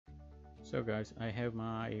So guys, I have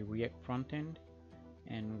my React frontend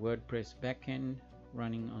and WordPress backend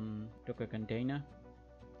running on Docker container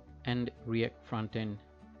and React frontend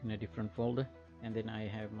in a different folder, and then I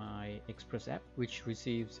have my Express app which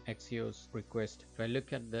receives Axios request. If I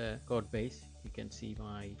look at the code base, you can see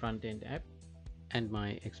my frontend app and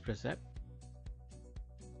my Express app,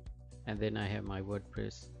 and then I have my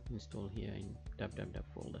WordPress installed here in www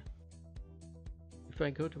folder. If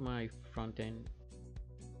I go to my frontend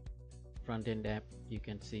app, you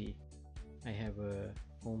can see I have a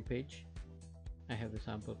home page. I have the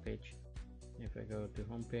sample page. If I go to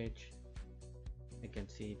home page, I can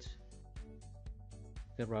see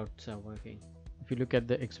the routes are working. If you look at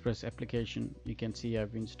the Express application, you can see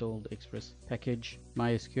I've installed Express package,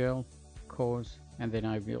 MySQL, course, and then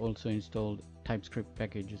I've also installed TypeScript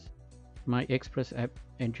packages. My Express app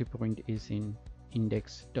entry point is in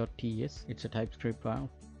index.ts. It's a TypeScript file.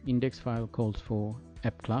 Index file calls for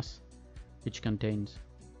app class, which contains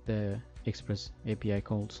the Express API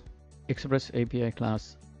calls. Express API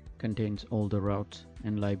class contains all the routes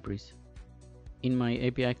and libraries. In my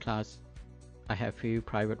API class, I have few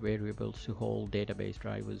private variables to hold database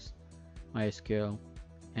drivers, MySQL,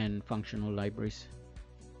 and functional libraries.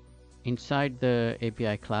 Inside the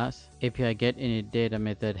API class, API getInit data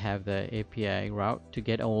method have the API route to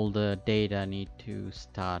get all the data need to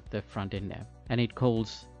start the frontend app, and it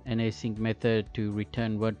calls an async method to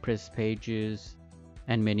return WordPress pages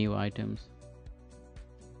and menu items.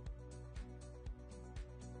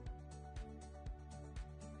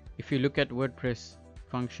 If you look at WordPress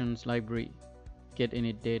functions library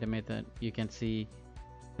getInit data method, you can see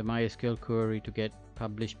the MySQL query to get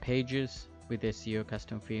published pages with SEO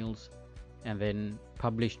custom fields, and then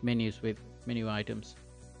published menus with menu items.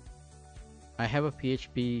 I have a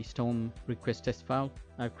PHP Storm request test file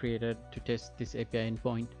I've created to test this API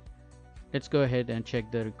endpoint. Let's go ahead and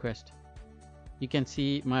check the request. You can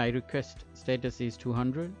see my request status is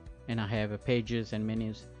 200 and I have a pages and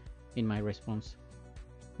menus in my response.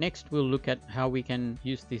 Next, we'll look at how we can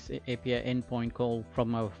use this API endpoint call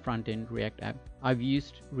from our front-end React app. I've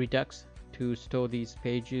used Redux to store these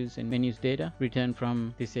pages and menus data returned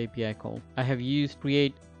from this API call. I have used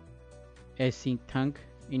create async thunk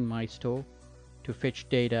in my store to fetch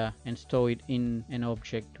data and store it in an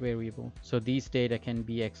object variable, so these data can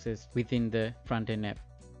be accessed within the front-end app.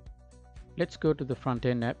 Let's go to the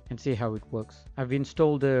front-end app and see how it works. I've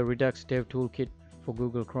installed the Redux Dev Toolkit for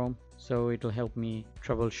Google Chrome, so it'll help me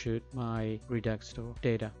troubleshoot my Redux store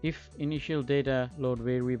data. If initial data load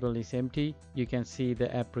variable is empty, you can see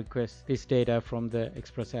the app request this data from the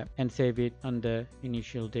Express app and save it under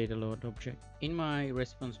initial data load object. In my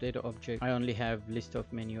response data object, I only have list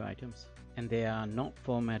of menu items, and they are not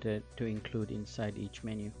formatted to include inside each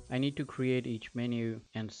menu. I need to create each menu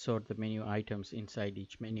and sort the menu items inside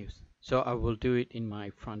each menus. So I will do it in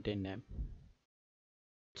my front-end app.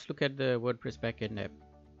 Let's look at the WordPress backend app.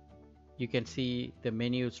 You can see the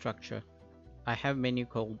menu structure. I have menu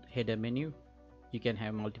called header menu. You can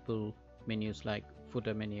have multiple menus like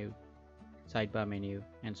footer menu, sidebar menu,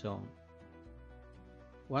 and so on.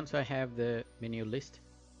 Once I have the menu list,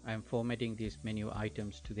 I am formatting these menu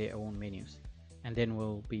items to their own menus, and then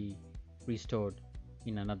will be restored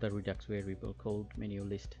in another Redux variable called menu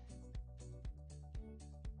list.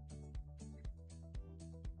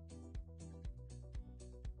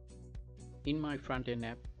 In my front-end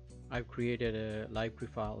app, I've created a library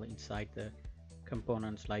file inside the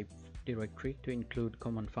components lib directory to include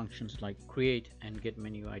common functions like create and get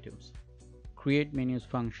menu items. Create menus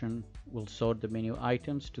function will sort the menu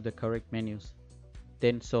items to the correct menus.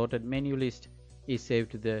 Then sorted menu list is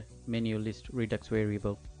saved to the menu list Redux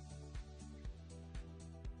variable.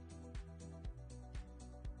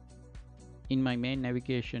 In my main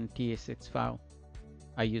navigation TSX file,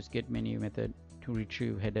 I use getMenu method to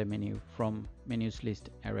retrieve header menu from menus list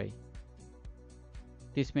array.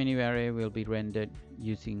 This menu array will be rendered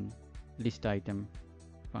using list item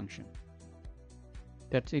function.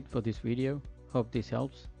 That's it for this video. Hope this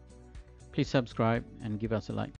helps. Please subscribe and give us a like.